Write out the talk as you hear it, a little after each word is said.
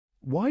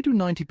Why do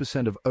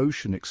 90% of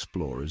ocean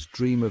explorers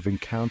dream of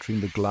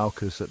encountering the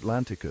Glaucus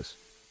atlanticus?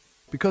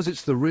 Because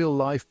it's the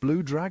real-life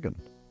blue dragon.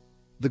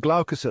 The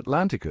Glaucus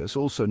atlanticus,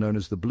 also known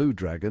as the blue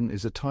dragon,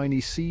 is a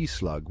tiny sea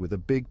slug with a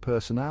big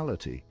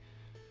personality.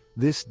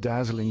 This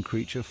dazzling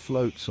creature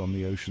floats on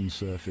the ocean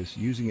surface,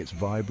 using its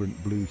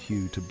vibrant blue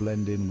hue to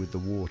blend in with the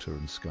water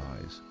and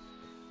skies.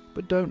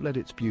 But don't let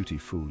its beauty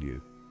fool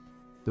you.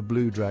 The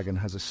blue dragon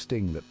has a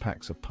sting that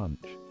packs a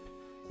punch.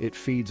 It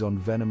feeds on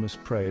venomous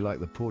prey like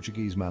the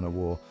Portuguese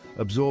man-o-war,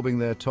 absorbing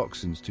their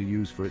toxins to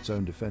use for its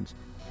own defense.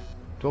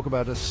 Talk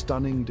about a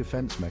stunning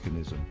defense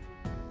mechanism.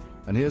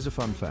 And here's a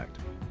fun fact.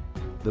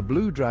 The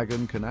blue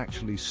dragon can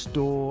actually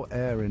store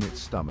air in its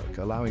stomach,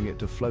 allowing it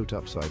to float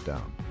upside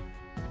down.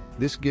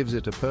 This gives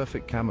it a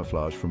perfect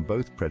camouflage from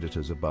both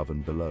predators above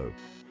and below.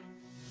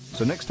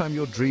 So next time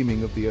you're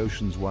dreaming of the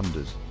ocean's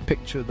wonders,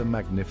 picture the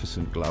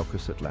magnificent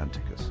Glaucus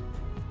atlanticus.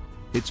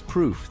 It's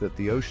proof that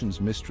the ocean's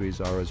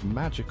mysteries are as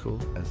magical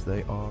as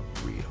they are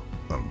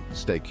real.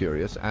 Stay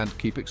curious and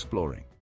keep exploring.